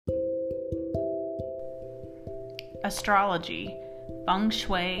astrology, feng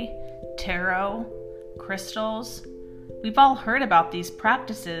shui, tarot, crystals. We've all heard about these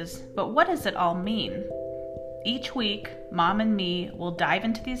practices, but what does it all mean? Each week, Mom and me will dive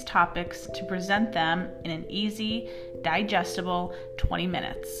into these topics to present them in an easy, digestible 20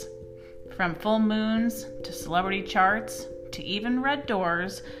 minutes. From full moons to celebrity charts to even red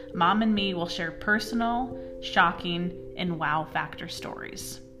doors, Mom and me will share personal, shocking, and wow factor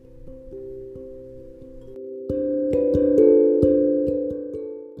stories.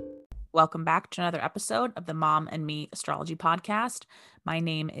 Welcome back to another episode of the Mom and Me Astrology Podcast. My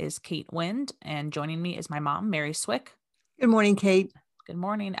name is Kate Wind, and joining me is my mom, Mary Swick. Good morning, Kate. Good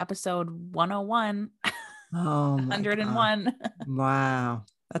morning. Episode 101. Oh, my 101. God. Wow.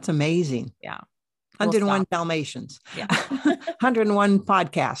 That's amazing. Yeah. 101 Dalmatians. Yeah. 101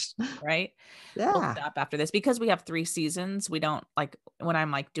 podcasts. Right? Yeah. We'll stop after this because we have 3 seasons. We don't like when I'm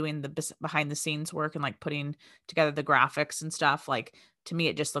like doing the behind the scenes work and like putting together the graphics and stuff, like to me,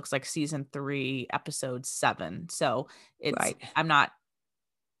 it just looks like season 3, episode 7. So it's, Right. I'm not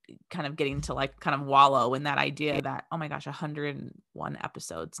kind of getting to like kind of wallow in that idea that, oh my gosh, 101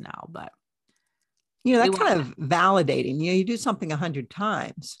 episodes now, but that's kind of validating. You do something 100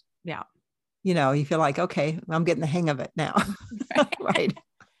 times. Yeah. You feel like, okay, I'm getting the hang of it now. Right.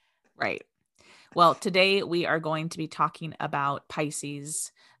 Right. Well, today we are going to be talking about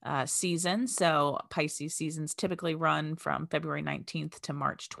Pisces season. So Pisces seasons typically run from February 19th to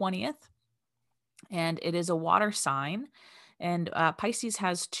March 20th. And it is a water sign. And Pisces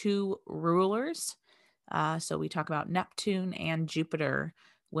has 2 rulers. So we talk about Neptune and Jupiter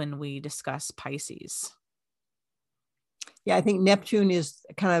when we discuss Pisces. Yeah, I think Neptune is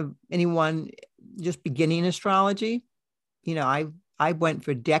kind of anyone just beginning astrology. I went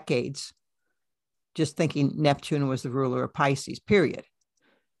for decades just thinking Neptune was the ruler of Pisces, period.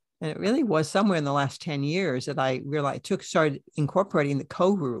 And it really was somewhere in the last 10 years that I realized started incorporating the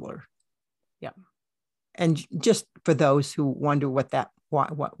co-ruler. Yeah. And just for those who wonder what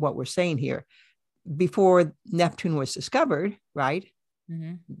we're saying here, before Neptune was discovered, right?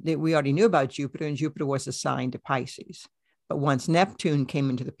 Mm-hmm. We already knew about Jupiter, and Jupiter was assigned to Pisces. But once Neptune came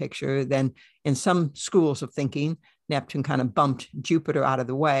into the picture, then in some schools of thinking, Neptune kind of bumped Jupiter out of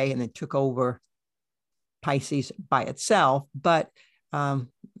the way and it took over Pisces by itself. But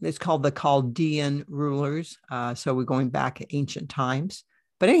it's called the Chaldean rulers. So we're going back at ancient times.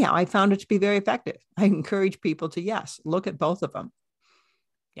 But anyhow, I found it to be very effective. I encourage people to, look at both of them.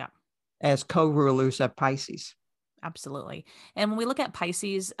 Yeah. As co-rulers of Pisces. Absolutely. And when we look at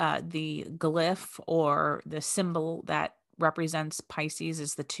Pisces, the glyph or the symbol that represents Pisces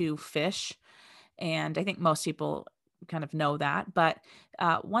is the 2 fish. And I think most people kind of know that. But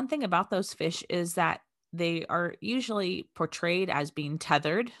one thing about those fish is that they are usually portrayed as being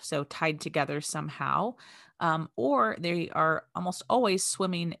tethered, so tied together somehow, or they are almost always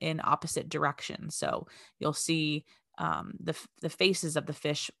swimming in opposite directions. So you'll see the faces of the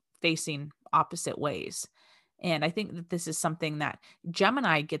fish facing opposite ways. And I think that this is something that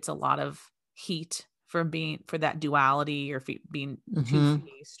Gemini gets a lot of heat for that duality or being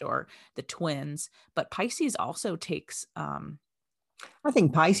two-faced or the twins. But Pisces also takes... I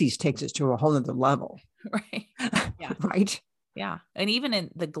think Pisces takes it to a whole other level. Right. Yeah. Right. Yeah. And even in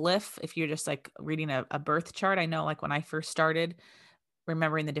the glyph, if you're just like reading a birth chart, I know like when I first started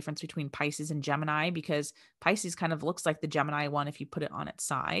remembering the difference between Pisces and Gemini, because Pisces kind of looks like the Gemini one if you put it on its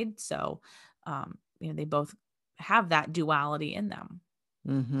side. So, they both have that duality in them.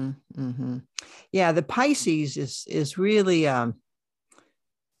 Mm-hmm, mm-hmm. Yeah, the Pisces is really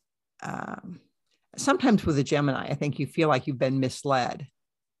sometimes with a Gemini, I think you feel like you've been misled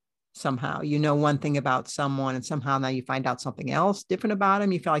somehow. You know one thing about someone and somehow now you find out something else different about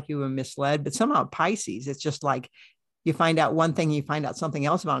them. You feel like you were misled, but somehow Pisces, it's just like you find out one thing, you find out something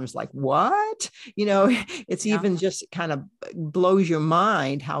else about them. It's like, what? It's even just kind of blows your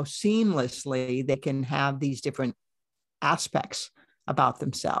mind how seamlessly they can have these different aspects about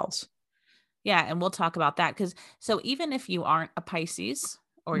themselves. Yeah. And we'll talk about that so even if you aren't a Pisces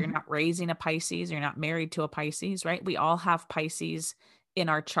or you're not raising a Pisces, you're not married to a Pisces, right? We all have Pisces in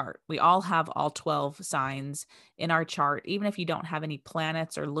our chart. We all have all 12 signs in our chart. Even if you don't have any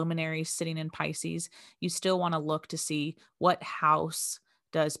planets or luminaries sitting in Pisces, you still want to look to see what house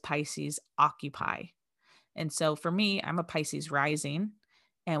does Pisces occupy. And so for me, I'm a Pisces rising.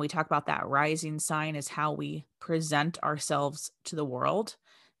 And we talk about that rising sign is how we present ourselves to the world.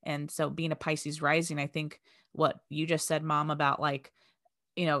 And so being a Pisces rising, I think what you just said, Mom, about like,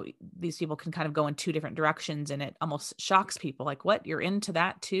 these people can kind of go in 2 different directions and it almost shocks people. Like, what? You're into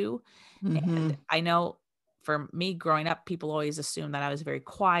that too? Mm-hmm. And I know for me growing up, people always assumed that I was very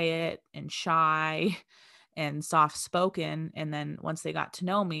quiet and shy. and soft spoken. And then once they got to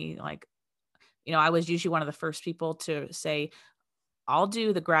know me, like, I was usually one of the first people to say, I'll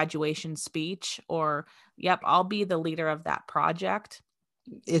do the graduation speech, or, yep, I'll be the leader of that project.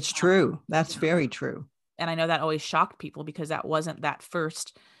 It's true. That's very true. And I know that always shocked people because that wasn't that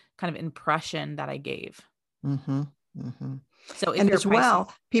first kind of impression that I gave. Mm-hmm. Mm-hmm. So and as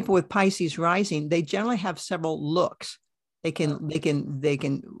well, people with Pisces rising, they generally have several looks. They can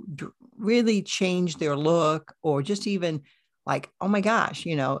really change their look, or just even like, oh my gosh,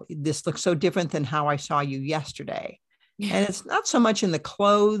 this looks so different than how I saw you yesterday. Yeah. And it's not so much in the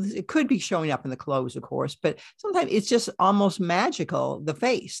clothes. It could be showing up in the clothes, of course, but sometimes it's just almost magical. The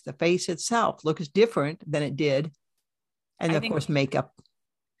face itself looks different than it did. And of course, makeup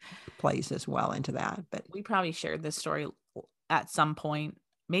plays as well into that. But we probably shared this story at some point.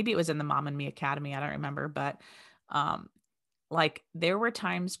 Maybe it was in the Mom and Me Academy. I don't remember, but like there were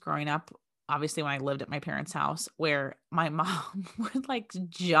times growing up, obviously when I lived at my parents' house, where my mom would like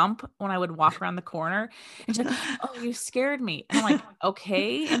jump when I would walk around the corner, and she's like, "Oh, you scared me." And I'm like,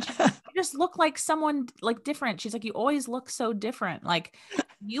 "Okay." And she's like, "You just look like someone like different." She's like, "You always look so different." Like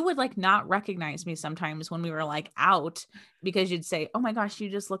you would like not recognize me sometimes when we were like out, because you'd say, "Oh my gosh, you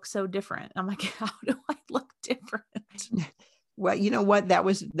just look so different." I'm like, "How do I look different?" Well, you know what?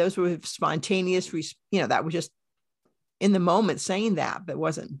 Those were spontaneous, that was just in the moment saying that, but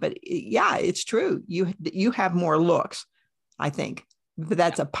wasn't, but yeah, it's true. You have more looks, I think, but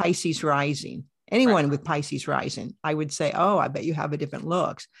that's a Pisces rising. Anyone with Pisces rising, I would say, oh, I bet you have a different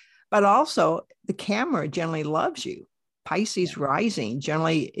looks, but also the camera generally loves you. Pisces rising,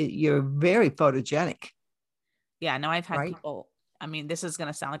 generally you're very photogenic. Yeah, no, I've had people, I mean, this is going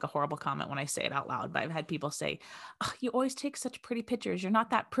to sound like a horrible comment when I say it out loud, but I've had people say, "Oh, you always take such pretty pictures. You're not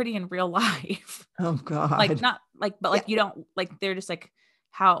that pretty in real life." Oh God. Like not like, but like, you don't like, they're just like,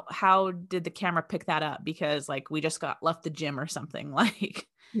 how did the camera pick that up? Because like, we just left the gym or something like.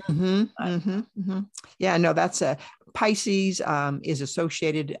 Mm-hmm, mm-hmm, mm-hmm. Yeah, no, that's Pisces is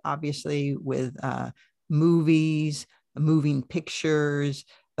associated obviously with movies, moving pictures,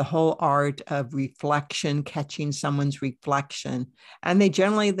 the whole art of reflection, catching someone's reflection. And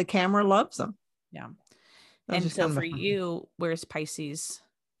the camera loves them. Yeah. And so for you, where's Pisces?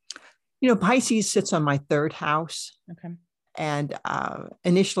 Pisces sits on my third house. Okay. And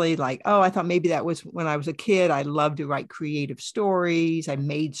initially, like, oh, I thought maybe that was when I was a kid. I loved to write creative stories. I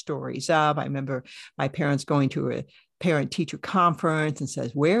made stories up. I remember my parents going to a parent-teacher conference and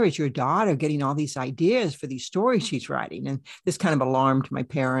says, "Where is your daughter getting all these ideas for these stories she's writing?" And this kind of alarmed my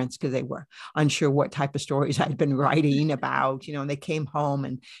parents because they were unsure what type of stories I'd been writing about, and they came home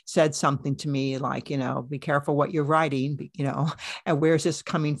and said something to me like, "Be careful what you're writing, and where's this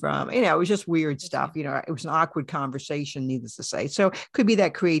coming from?" It was just weird stuff. It was an awkward conversation, needless to say. So it could be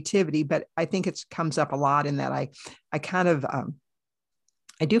that creativity, but I think it comes up a lot in that I kind of,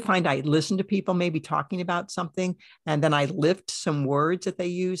 I do find I listen to people maybe talking about something, and then I lift some words that they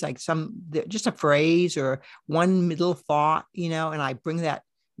use, like just a phrase or one middle thought, and I bring that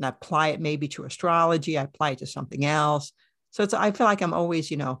and I apply it maybe to astrology. I apply it to something else. So I feel like I'm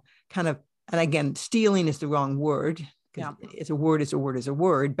always, kind of, and again, stealing is the wrong word, because it's a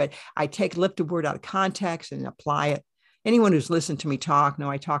word, but I lift a word out of context and apply it. Anyone who's listened to me talk,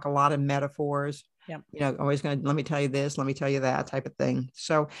 I talk a lot of metaphors. Yeah. Always going to, let me tell you this, let me tell you that type of thing.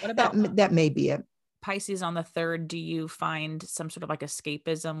 So what about that may be it. Pisces on the third, do you find some sort of like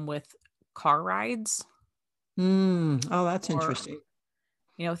escapism with car rides? Oh, that's interesting.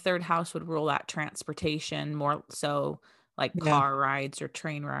 Third house would rule out transportation more so, like car rides or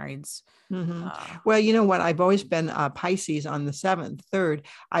train rides. Mm-hmm. Well, you know what? I've always been Pisces on the third.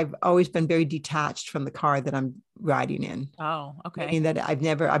 I've always been very detached from the car that I'm riding in. Oh, okay. Meaning that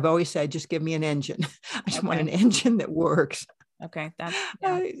I've always said, just give me an engine. I just want an engine that works. Okay. That's,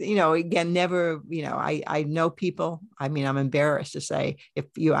 again, never, I know people. I mean, I'm embarrassed to say, if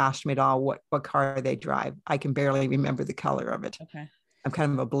you asked me at all what car they drive, I can barely remember the color of it. Okay. I'm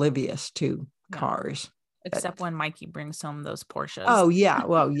kind of oblivious to cars. Except when Mikey brings home those Porsches. Oh, yeah.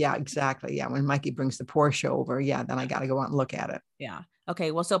 Well, yeah, exactly. Yeah. When Mikey brings the Porsche over, then I got to go out and look at it. Yeah. Okay.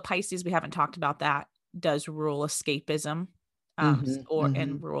 Well, so Pisces, we haven't talked about that, does rule escapism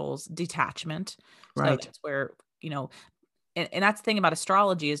and rules detachment. Right. So it's where, and that's the thing about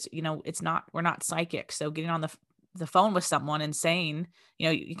astrology is, we're not psychic. So getting on the phone with someone and saying,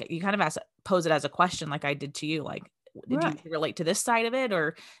 you kind of pose it as a question, like I did to you, like, did you relate to this side of it,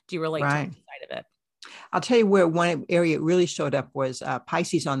 or do you relate to this side of it? I'll tell you where one area it really showed up was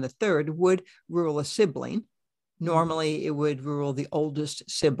Pisces on the third would rule a sibling. Normally it would rule the oldest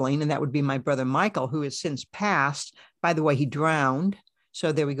sibling, and that would be my brother Michael, who has since passed. By the way, he drowned.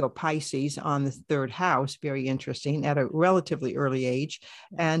 So there we go, Pisces on the third house, very interesting at a relatively early age.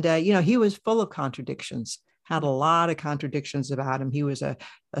 And, he was full of contradictions, had a lot of contradictions about him. He was a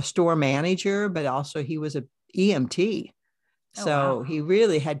store manager, but also he was a EMT. So wow. He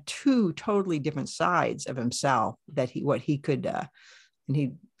really had two totally different sides of himself that he could, and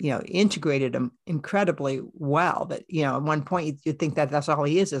he, integrated them incredibly well. That, at one point you'd think that that's all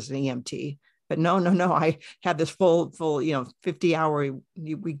he is as an EMT. But no, I had this full 50-hour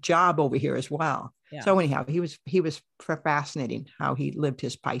week job over here as well. Yeah. So anyhow, he was fascinating how he lived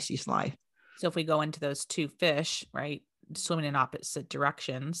his Pisces life. So if we go into those two fish, right, swimming in opposite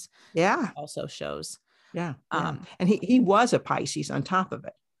directions, also shows. Yeah. And he was a Pisces on top of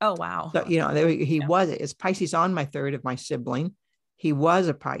it. Oh, wow. So, he was, it's Pisces on my third of my sibling. He was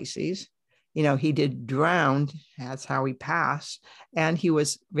a Pisces. He did drowned. That's how he passed. And he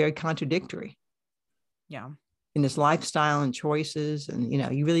was very contradictory. Yeah. In his lifestyle and choices. And,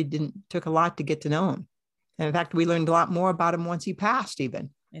 you really took a lot to get to know him. And in fact, we learned a lot more about him once he passed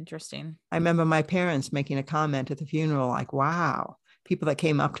even. Interesting. I remember my parents making a comment at the funeral, like, wow, people that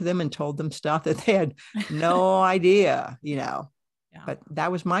came up to them and told them stuff that they had no idea, Yeah. But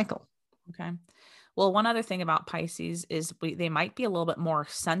that was Michael. Okay. Well, one other thing about Pisces is they might be a little bit more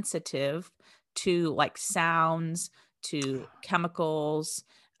sensitive to like sounds, to chemicals,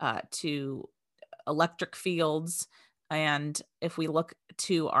 to electric fields. And if we look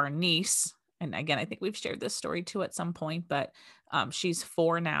to our niece, and again, I think we've shared this story too at some point, but she's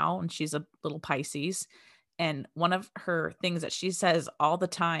 4 now and she's a little Pisces. And one of her things that she says all the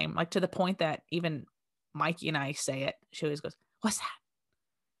time, like to the point that even Mikey and I say it, she always goes, "What's that?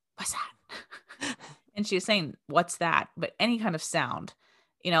 What's that?" And she's saying, "What's that?" But any kind of sound,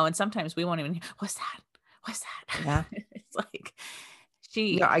 and sometimes we won't even hear, "What's that? What's that?" Yeah. It's like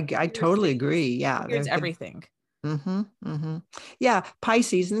she. Yeah, I totally agree. Yeah. Here's everything. Mm-hmm, mm-hmm. Yeah,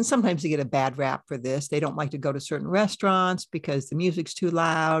 Pisces, and sometimes they get a bad rap for this. They don't like to go to certain restaurants because the music's too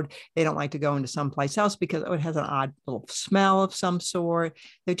loud. They don't like to go into someplace else because it has an odd little smell of some sort.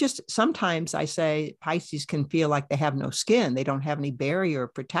 They're just, sometimes I say Pisces can feel like they have no skin. They don't have any barrier or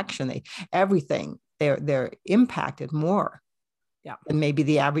protection. They're impacted more than maybe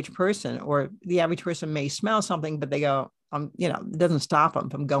the average person, or the average person may smell something, but they go, it doesn't stop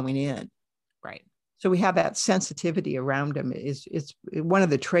them from going in. Right. So we have that sensitivity around them. Is one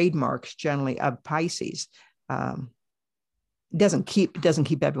of the trademarks generally of Pisces. It doesn't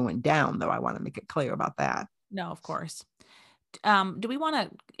keep everyone down, though. I want to make it clear about that. No, of course. Do we want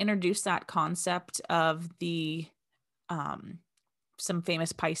to introduce that concept of the some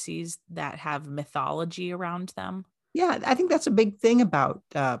famous Pisces that have mythology around them? Yeah, I think that's a big thing about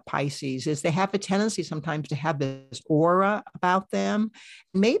Pisces is they have a tendency sometimes to have this aura about them,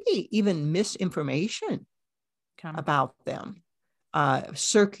 maybe even misinformation about them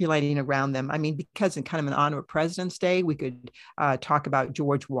circulating around them. I mean, because in kind of an honor of President's Day, we could talk about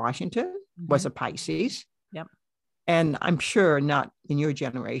George Washington was a Pisces. Yep. And I'm sure not in your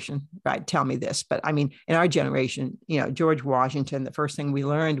generation, right? Tell me this, but I mean, in our generation, George Washington, the first thing we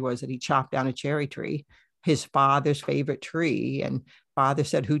learned was that he chopped down a cherry tree, his father's favorite tree. And father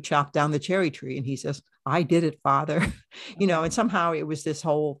said, "Who chopped down the cherry tree?" And he says, "I did it, father." And somehow it was this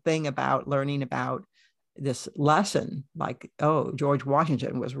whole thing about learning about this lesson, like, oh, George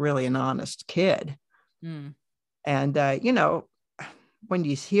Washington was really an honest kid. And, when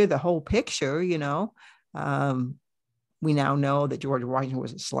you hear the whole picture, we now know that George Washington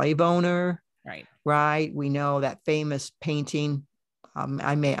was a slave owner. Right. We know that famous painting.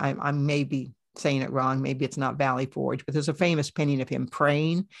 I may be saying it wrong. Maybe it's not Valley Forge, but there's a famous painting of him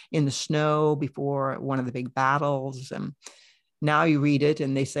praying in the snow before one of the big battles. And now you read it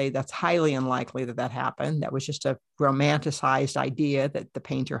and they say that's highly unlikely that happened. That was just a romanticized idea that the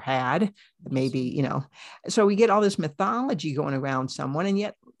painter had, maybe, so we get all this mythology going around someone. And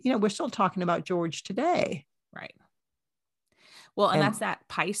yet, we're still talking about George today. Right. Well, and that's that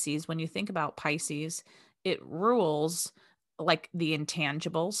Pisces. When you think about Pisces, it rules like the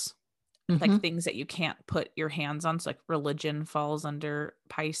intangibles. Like things that you can't put your hands on. So like religion falls under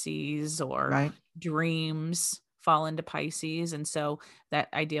Pisces, or dreams fall into Pisces. And so that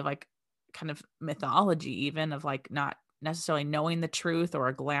idea of like kind of mythology, even of like not necessarily knowing the truth or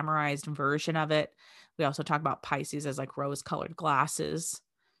a glamorized version of it. We also talk about Pisces as like rose-colored glasses.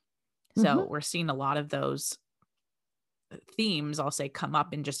 So we're seeing a lot of those themes, I'll say, come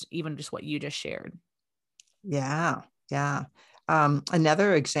up in just what you just shared. Yeah. Yeah.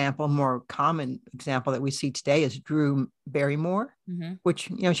 Another example, more common example that we see today is Drew Barrymore, which,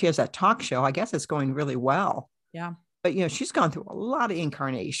 she has that talk show. I guess it's going really well. Yeah. But, she's gone through a lot of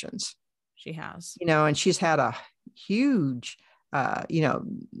incarnations. She has. And she's had a huge you know,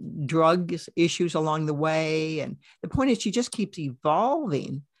 drugs issues along the way. And the point is, she just keeps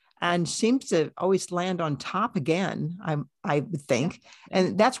evolving and seems to always land on top again, I would think. Yeah.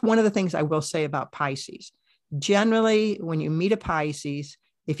 And that's one of the things I will say about Pisces. Generally, when you meet a Pisces,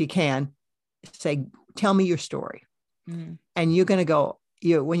 if you can, say, tell me your story. Mm-hmm. And you're going to go,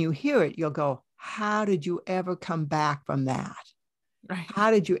 when you hear it, you'll go, how did you ever come back from that? Right.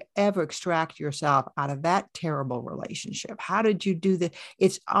 How did you ever extract yourself out of that terrible relationship? How did you do that?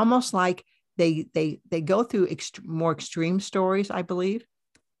 It's almost like they go through more extreme stories, I believe,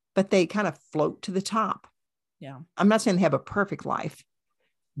 but they kind of float to the top. Yeah. I'm not saying they have a perfect life,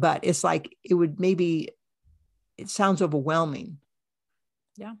 but it's like it sounds overwhelming.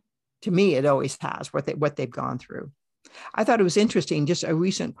 Yeah. To me, it always has what they've gone through. I thought it was interesting, just a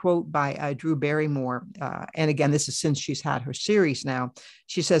recent quote by Drew Barrymore. And again, this is since she's had her series now.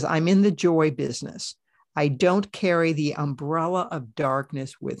 She says, I'm in the joy business. I don't carry the umbrella of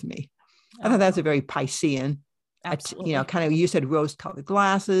darkness with me. I thought that's a very Piscean, you know, kind of, you said rose-colored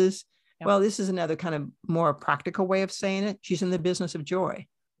glasses. Yep. Well, this is another kind of more practical way of saying it. She's in the business of joy.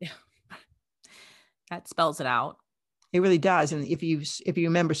 Yeah. That spells it out. It really does. And if you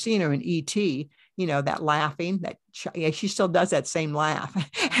remember seeing her in E.T., you know, that laughing, she still does that same laugh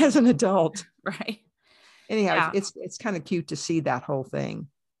as an adult. Right. Anyhow, yeah. It's kind of cute to see that whole thing.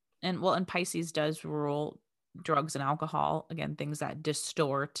 And Pisces does rule drugs and alcohol. Again, things that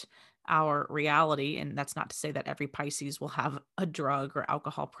distort our reality. And that's not to say that every Pisces will have a drug or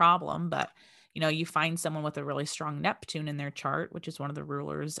alcohol problem, but you know, you find someone with a really strong Neptune in their chart, which is one of the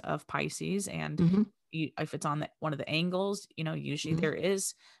rulers of Pisces. And mm-hmm. If it's on one of the angles, you know, usually mm-hmm. there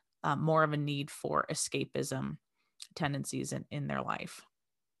is more of a need for escapism tendencies in their life.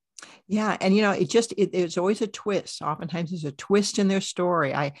 Yeah. And, you know, there's always a twist. Oftentimes there's a twist in their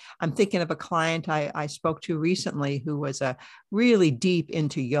story. I'm thinking of a client I spoke to recently who was really deep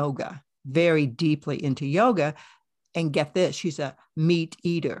into yoga, very deeply into yoga. And get this, she's a meat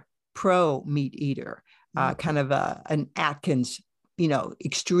eater, pro meat eater, kind of an Atkins, you know,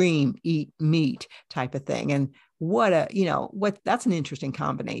 extreme eat meat type of thing. And that's an interesting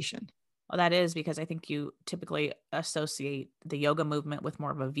combination. Well, that is, because I think you typically associate the yoga movement with more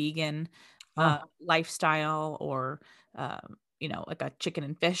of a vegan lifestyle, or, you know, like a chicken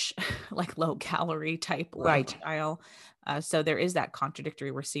and fish, like low calorie type lifestyle. So there is that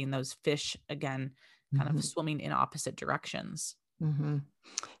contradictory. We're seeing those fish again, kind mm-hmm. of swimming in opposite directions. Mm-hmm.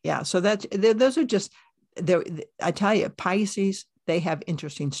 Yeah. So those are just, I tell you, Pisces, they have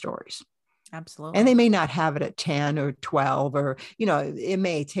interesting stories. Absolutely. And they may not have it at 10 or 12, or, you know, it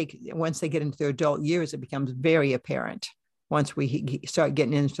may take, once they get into their adult years, it becomes very apparent. Once we start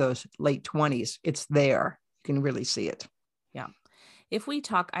getting into those late 20s, it's there. You can really see it. Yeah. If we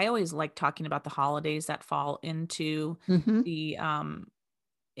talk, I always like talking about the holidays that fall into mm-hmm.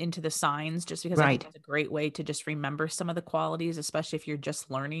 into the signs, just because I think it's a great way to just remember some of the qualities, especially if you're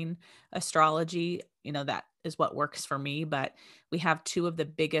just learning astrology. You know, that is what works for me. But we have two of the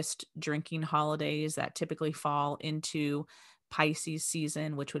biggest drinking holidays that typically fall into Pisces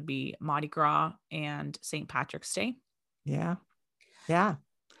season, which would be Mardi Gras and St. Patrick's Day. Yeah. Yeah.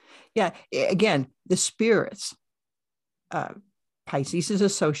 Yeah. Again, the spirits, Pisces is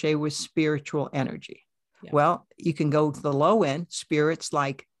associated with spiritual energy. Yeah. Well, you can go to the low end, spirits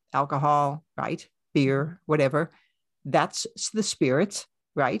like alcohol, right? Beer, whatever. That's the spirits,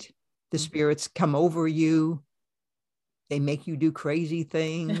 right? The spirits come over you. They make you do crazy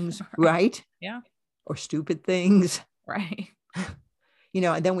things, right? Yeah. Or stupid things. Right. You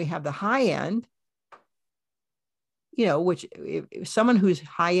know, and then we have the high end, you know, which if someone who's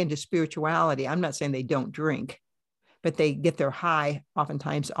high into spirituality, I'm not saying they don't drink, but they get their high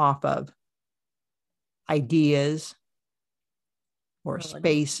oftentimes off of ideas or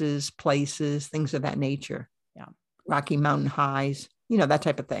spaces, places, things of that nature. Yeah. Rocky Mountain highs, you know, that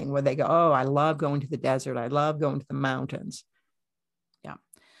type of thing, where they go, oh, I love going to the desert. I love going to the mountains. Yeah.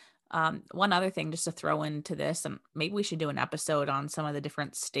 One other thing just to throw into this, and maybe we should do an episode on some of the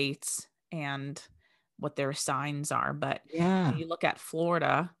different states and what their signs are. But yeah, you look at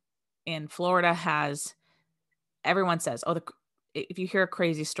Florida, and Florida has, everyone says, oh, if you hear a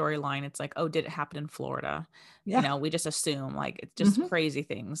crazy storyline, it's like, oh, did it happen in Florida? Yeah. You know, we just assume like it's just mm-hmm. crazy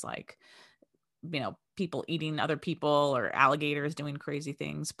things like, you know, people eating other people or alligators doing crazy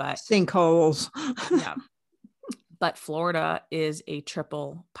things, but sinkholes. Yeah. But Florida is a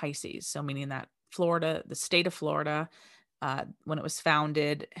triple Pisces. So meaning that Florida, the state of Florida, when it was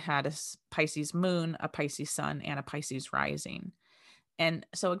founded, had a Pisces moon, a Pisces sun, and a Pisces rising. And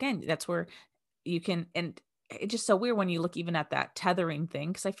so again, that's where you can, and it's just so weird when you look even at that tethering thing,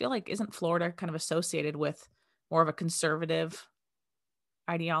 because I feel like, isn't Florida kind of associated with more of a conservative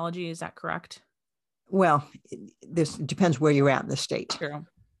ideology. Is that correct? Well, this depends where you're at in the state. True.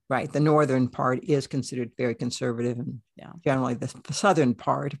 Right. The northern part is considered very conservative, and generally the southern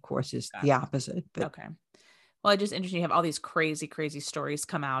part, of course, is the opposite. But okay. Well, it's just interesting. You have all these crazy, crazy stories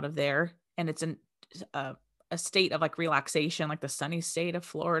come out of there, and it's a state of like relaxation, like the sunny state of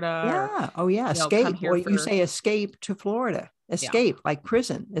Florida. Yeah. Or, escape. Well, you say escape to Florida. Escape, like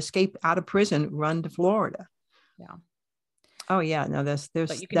prison. Escape out of prison. Run to Florida. Yeah. Oh yeah. No, there's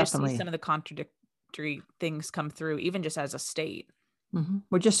but you can definitely just see some of the contradictory things come through, even just as a state. Mm-hmm.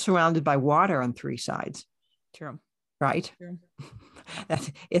 We're just surrounded by water on three sides. True. Right. True.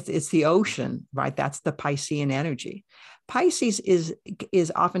 It's the ocean, right? That's the Piscean energy. Pisces is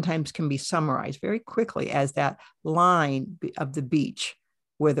oftentimes can be summarized very quickly as that line of the beach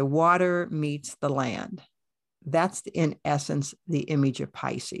where the water meets the land. That's in essence the image of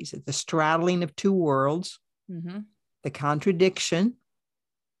Pisces. It's the straddling of two worlds, the contradiction,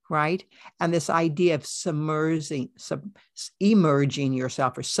 right? And this idea of emerging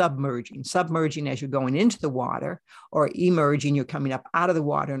yourself, or submerging as you're going into the water, or emerging, you're coming up out of the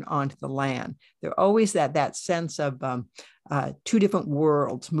water and onto the land. There's always that sense of two different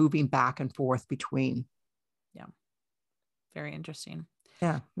worlds moving back and forth between. Yeah. Very interesting.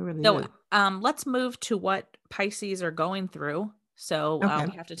 Yeah, it really is. So let's move to what Pisces are going through. So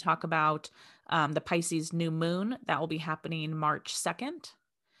we have to talk about the Pisces new moon that will be happening March 2nd.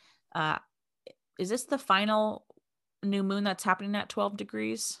 Is this the final new moon that's happening at 12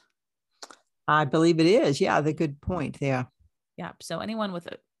 degrees? I believe it is. Yeah, the good point there. Yeah. So anyone with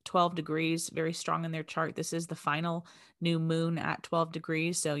 12 degrees, very strong in their chart, this is the final new moon at 12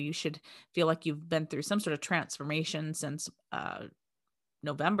 degrees. So you should feel like you've been through some sort of transformation since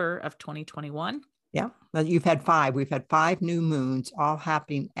November of 2021. Yeah. Well, you've had 5. We've had 5 new moons all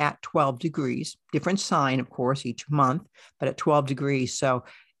happening at 12 degrees, different sign, of course, each month, but at 12 degrees. So,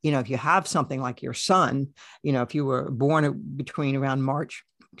 if you have something like your son, if you were born between around March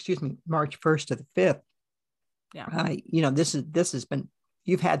 1st to the 5th, this has been,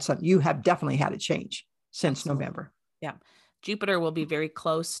 you have definitely had a change since November. Yeah. Jupiter will be very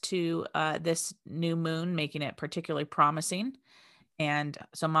close to this new moon, making it particularly promising. And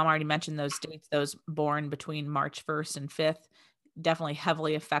so Mom already mentioned those dates, those born between March 1st and 5th, definitely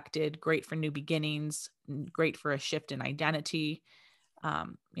heavily affected, great for new beginnings, great for a shift in identity.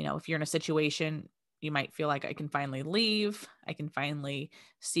 If you're in a situation, you might feel like I can finally leave. I can finally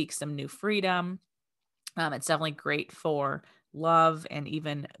seek some new freedom. It's definitely great for love and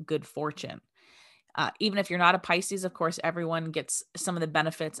even good fortune. Even if you're not a Pisces, of course, everyone gets some of the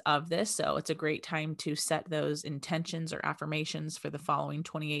benefits of this. So it's a great time to set those intentions or affirmations for the following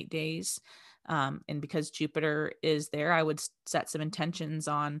 28 days. And because Jupiter is there, I would set some intentions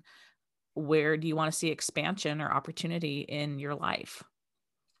on where do you want to see expansion or opportunity in your life.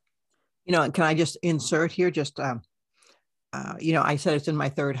 Can I just insert here? Just, I said it's in my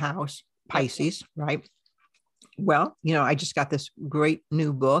 3rd house, Pisces, right? Well, I just got this great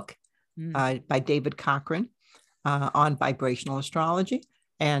new book by David Cochran on vibrational astrology.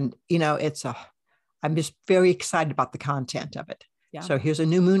 And, I'm just very excited about the content of it. Yeah. So here's a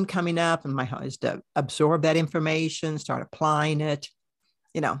new moon coming up, and my hope is to absorb that information, start applying it.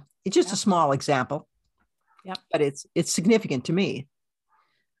 It's just a small example. Yeah. But it's significant to me.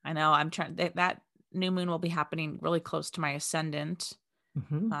 I know I'm trying that new moon will be happening really close to my ascendant.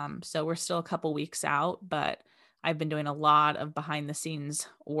 So we're still a couple weeks out, but I've been doing a lot of behind the scenes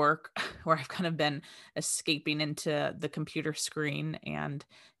work where I've kind of been escaping into the computer screen and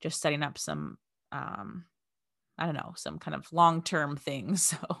just setting up some, some kind of long-term things.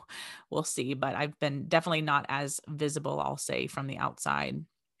 So we'll see, but I've been definitely not as visible, I'll say, from the outside.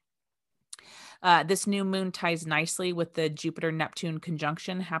 This new moon ties nicely with the Jupiter-Neptune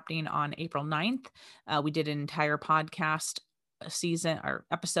conjunction happening on April 9th. We did an entire podcast season or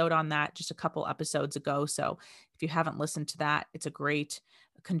episode on that just a couple episodes ago. So if you haven't listened to that, it's a great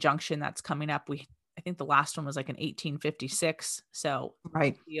conjunction that's coming up. I think the last one was like in 1856. So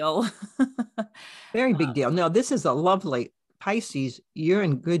right. Big deal. Very big deal. No, this is a lovely Pisces. You're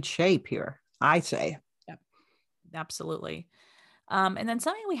in good shape here, I say. Yep. Absolutely. And then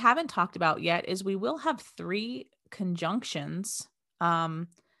something we haven't talked about yet is we will have 3 conjunctions. I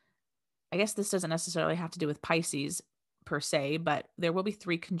guess this doesn't necessarily have to do with Pisces per se, but there will be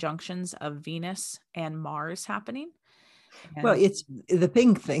 3 conjunctions of Venus and Mars happening. And well, it's the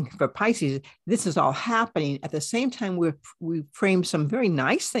big thing for Pisces. This is all happening at the same time. We framed some very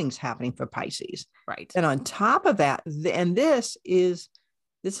nice things happening for Pisces. Right. And on top of that, and this is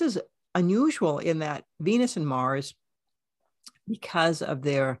unusual in that Venus and Mars, because of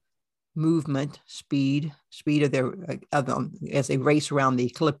their speed of their of them as they race around the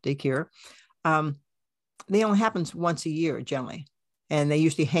ecliptic here. They only happens once a year generally, and they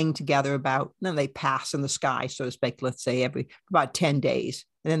usually hang together then they pass in the sky, so to speak, let's say every about 10 days,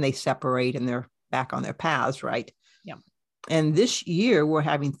 and then they separate and they're back on their paths, right? Yeah. And this year we're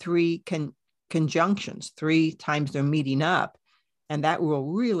having three conjunctions, 3 times they're meeting up, and that will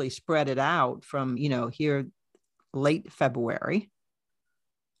really spread it out from, here late February,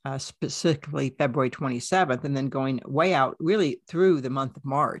 specifically February 27th, and then going way out really through the month of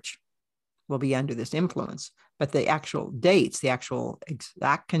March will be under this influence. But the actual dates, the actual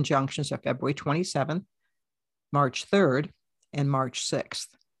exact conjunctions are February 27th, March 3rd, and March 6th.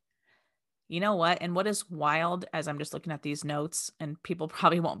 You know what? And what is wild, as I'm just looking at these notes, and people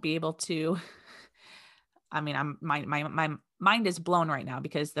probably won't be able to, I mean, my mind is blown right now,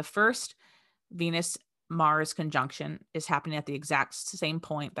 because the first Venus-Mars conjunction is happening at the exact same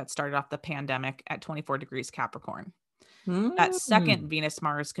point that started off the pandemic at 24 degrees Capricorn. That second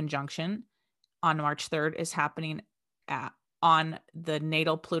Venus-Mars conjunction on March 3rd is happening on the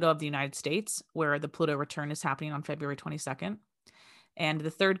natal Pluto of the United States, where the Pluto return is happening on February 22nd. And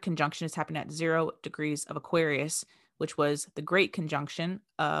the third conjunction is happening at 0 degrees of Aquarius, which was the great conjunction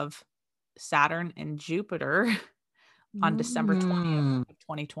of Saturn and Jupiter on December 20th of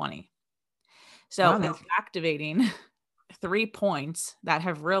 2020. So it's activating 3 points that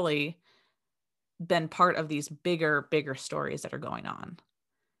have really been part of these bigger stories that are going on.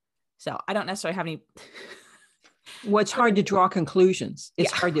 So I don't necessarily have any. Well, it's hard to draw conclusions.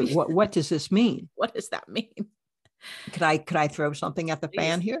 It's hard to, what does this mean? What does that mean? Could I throw something at the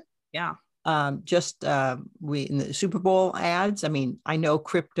fan here? Yeah. We in the Super Bowl ads. I mean, I know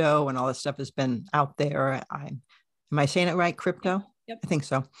crypto and all this stuff has been out there. Am I saying it right? Crypto? Yep. I think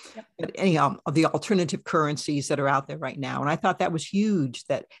so. Yep. But anyhow, the alternative currencies that are out there right now. And I thought that was huge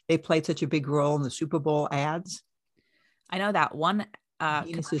that they played such a big role in the Super Bowl ads. I know that one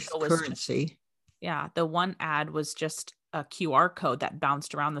Venus's currency. The one ad was just a QR code that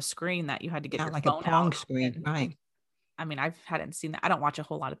bounced around the screen that you had to get your like phone a Pong out. Screen, right? I mean, I hadn't seen that. I don't watch a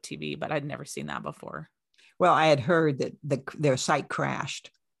whole lot of TV, but I'd never seen that before. Well, I had heard that their site crashed.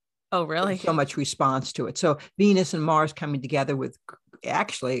 Oh, really? So much response to it. So Venus and Mars coming together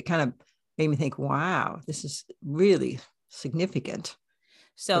actually, it kind of made me think, wow, this is really significant.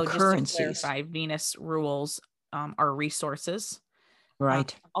 So just to clarify, Venus rules our resources.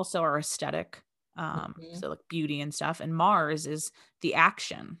 Right. Also our aesthetic. So like beauty and stuff. And Mars is the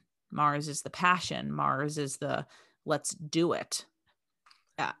action. Mars is the passion. Mars is the let's do it.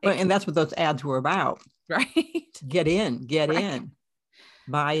 And that's what those ads were about. Right. Get in,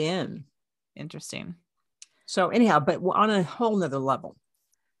 buy in. Interesting. So anyhow, but on a whole nother level,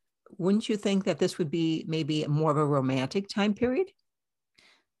 wouldn't you think that this would be maybe more of a romantic time period?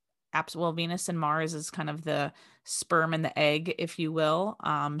 Absolutely. Well, Venus and Mars is kind of the sperm and the egg, if you will.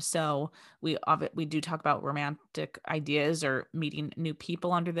 So we do talk about romantic ideas or meeting new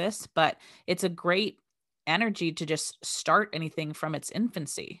people under this, but it's a great energy to just start anything from its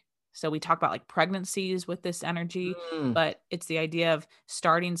infancy. So we talk about like pregnancies with this energy, but it's the idea of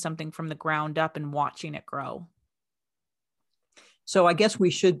starting something from the ground up and watching it grow. So I guess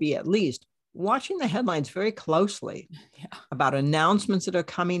we should be at least watching the headlines very closely about announcements that are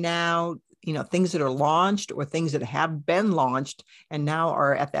coming out, things that are launched or things that have been launched and now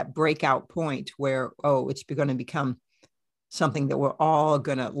are at that breakout point where, it's going to become something that we're all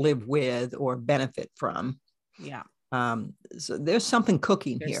going to live with or benefit from. Yeah. So there's something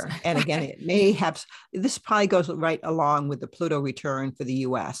cooking here. And again, it may have, this probably goes right along with the Pluto return for the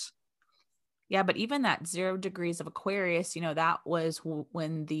US. Yeah, but even that 0 degrees of Aquarius, that was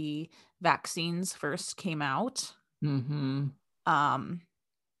when the vaccines first came out. Mm-hmm. I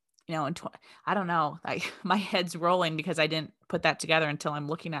don't know, like my head's rolling because I didn't put that together until I'm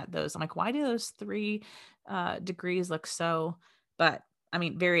looking at those. I'm like, why do those 3 degrees look so, but I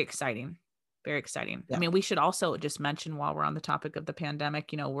mean, very exciting. Very exciting. Yeah. I mean, we should also just mention while we're on the topic of the pandemic,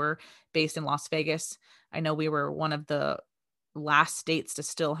 we're based in Las Vegas. I know we were one of the last states to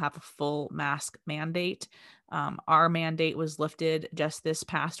still have a full mask mandate. Our mandate was lifted just this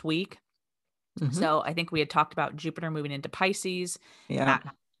past week. Mm-hmm. So I think we had talked about Jupiter moving into Pisces. Yeah.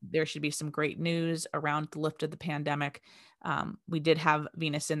 There should be some great news around the lift of the pandemic. We did have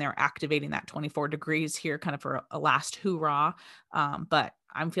Venus in there activating that 24 degrees here kind of for a last hoorah. But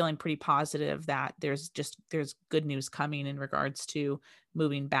I'm feeling pretty positive that there's good news coming in regards to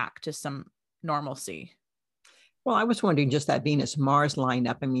moving back to some normalcy. Well, I was wondering just that Venus-Mars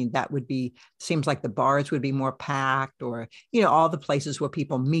lineup. I mean, that seems like the bars would be more packed or, all the places where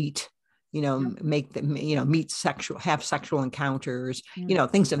people meet make them, have sexual encounters,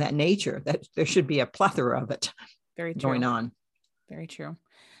 Mm. things of that nature. That there should be a plethora of it Very true. going on. Very true.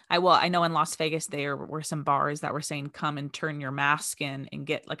 I know in Las Vegas, there were some bars that were saying, come and turn your mask in and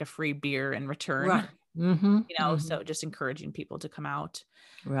get like a free beer in return. Right. Mm-hmm. So just encouraging people to come out.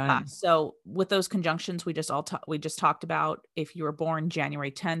 Right. So with those conjunctions, we just talked about, if you were born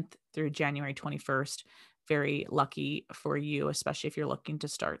January 10th through January 21st, very lucky for you, especially if you're looking to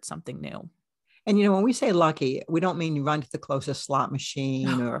start something new. And, when we say lucky, we don't mean you run to the closest slot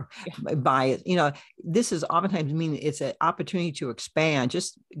machine or buy it. This is oftentimes mean it's an opportunity to expand,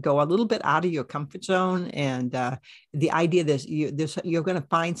 just go a little bit out of your comfort zone. And the idea that you're going to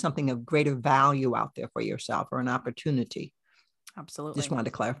find something of greater value out there for yourself, or an opportunity. Absolutely. Just wanted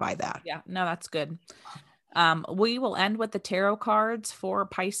to clarify that. Yeah, no, that's good. We will end with the tarot cards for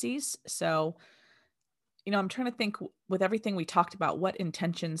Pisces. So, I'm trying to think, with everything we talked about, what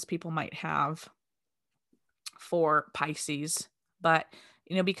intentions people might have for Pisces. But,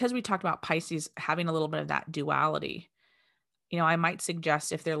 because we talked about Pisces having a little bit of that duality, I might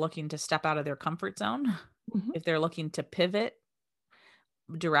suggest, if they're looking to step out of their comfort zone, if they're looking to pivot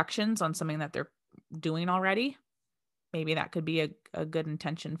directions on something that they're doing already, maybe that could be a good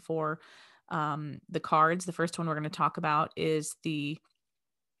intention for the cards. The first one we're going to talk about is the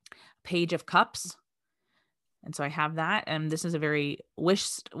Page of Cups. And so I have that, and this is a very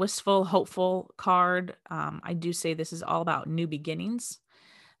wistful, hopeful card. I do say this is all about new beginnings.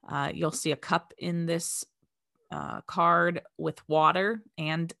 You'll see a cup in this card with water,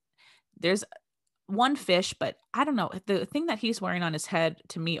 and there's one fish, but I don't know. The thing that he's wearing on his head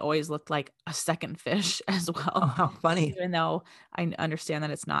to me always looked like a second fish as well. Oh, how funny. Even though I understand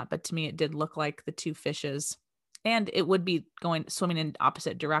that it's not, but to me it did look like the two fishes, and it would be swimming in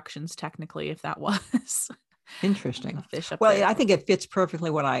opposite directions technically if that was. Interesting. Well, I think it fits perfectly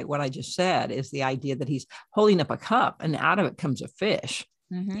what I just said, is the idea that he's holding up a cup and out of it comes a fish.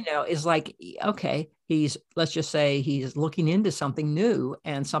 Is like, okay, let's just say he's looking into something new,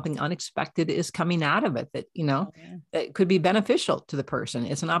 and something unexpected is coming out of it that, that could be beneficial to the person.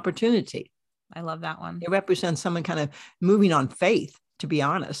 It's an opportunity. I love that one. It represents someone kind of moving on faith, to be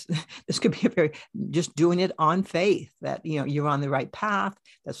honest. This could be just doing it on faith, that, you're on the right path,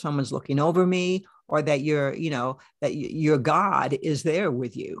 that someone's looking over me, or that your God is there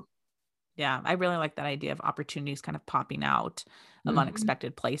with you. Yeah, I really like that idea of opportunities kind of popping out of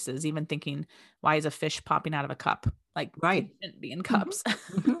unexpected places. Even thinking, why is a fish popping out of a cup? Like, right, it shouldn't be in cups.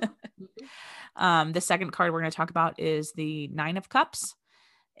 The second card we're going to talk about is the Nine of Cups.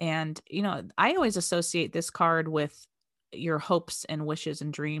 And, I always associate this card with your hopes and wishes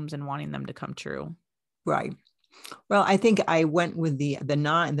and dreams and wanting them to come true. Right. Well, I think I went with the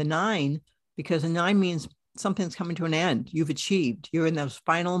nine, because the nine means something's coming to an end. You've achieved. You're in those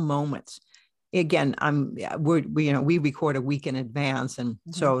final moments. Again, we record a week in advance, and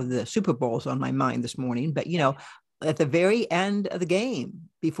so the Super Bowl's on my mind this morning. But at the very end of the game,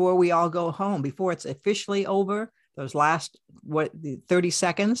 before we all go home, before it's officially over, those last 30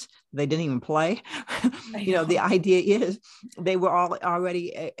 seconds, they didn't even play. The idea is they were all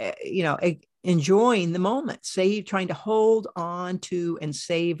already enjoying the moment, trying to hold on to and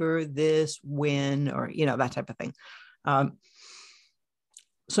savor this win, or that type of thing.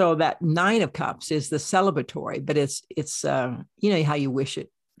 So that Nine of Cups is the celebratory, but it's how you wish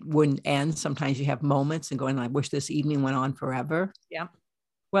it wouldn't end. Sometimes you have moments and going, I wish this evening went on forever. Yeah.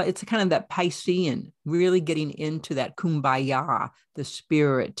 Well, it's kind of that Piscean, really getting into that kumbaya, the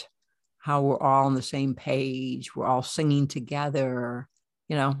spirit, how we're all on the same page, we're all singing together.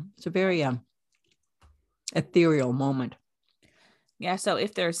 It's a very ethereal moment. Yeah. So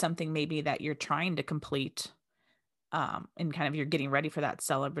if there's something maybe that you're trying to complete, and kind of you're getting ready for that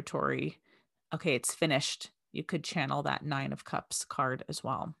celebratory, okay, it's finished, you could channel that Nine of Cups card as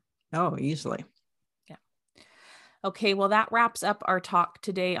well. Oh, easily. Yeah. Okay. Well, that wraps up our talk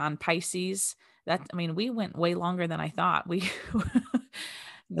today on Pisces. We went way longer than I thought.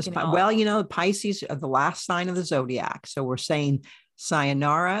 Pisces are the last sign of the zodiac. So we're saying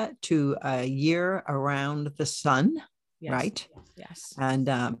sayonara to a year around the sun, yes, right? Yes.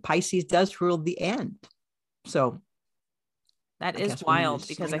 And Pisces does rule the end. So that is wild,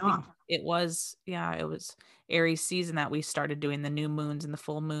 because I think it was Aries season that we started doing the new moons and the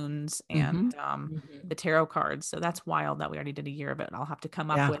full moons and the tarot cards. So that's wild that we already did a year of it. I'll have to come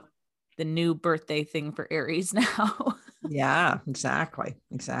up with the new birthday thing for Aries now. Yeah, exactly.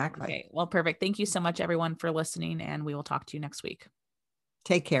 Okay. Well, perfect. Thank you so much, everyone, for listening, and we will talk to you next week.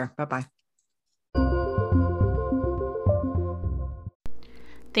 Take care. Bye-bye.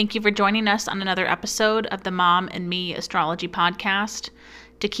 Thank you for joining us on another episode of the Mom and Me Astrology Podcast.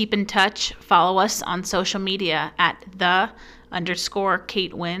 To keep in touch, follow us on social media at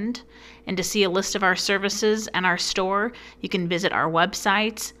 _Kate Wind. And to see a list of our services and our store, you can visit our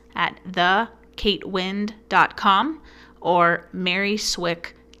websites at thekatewind.com or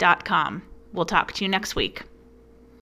maryswick.com. We'll talk to you next week.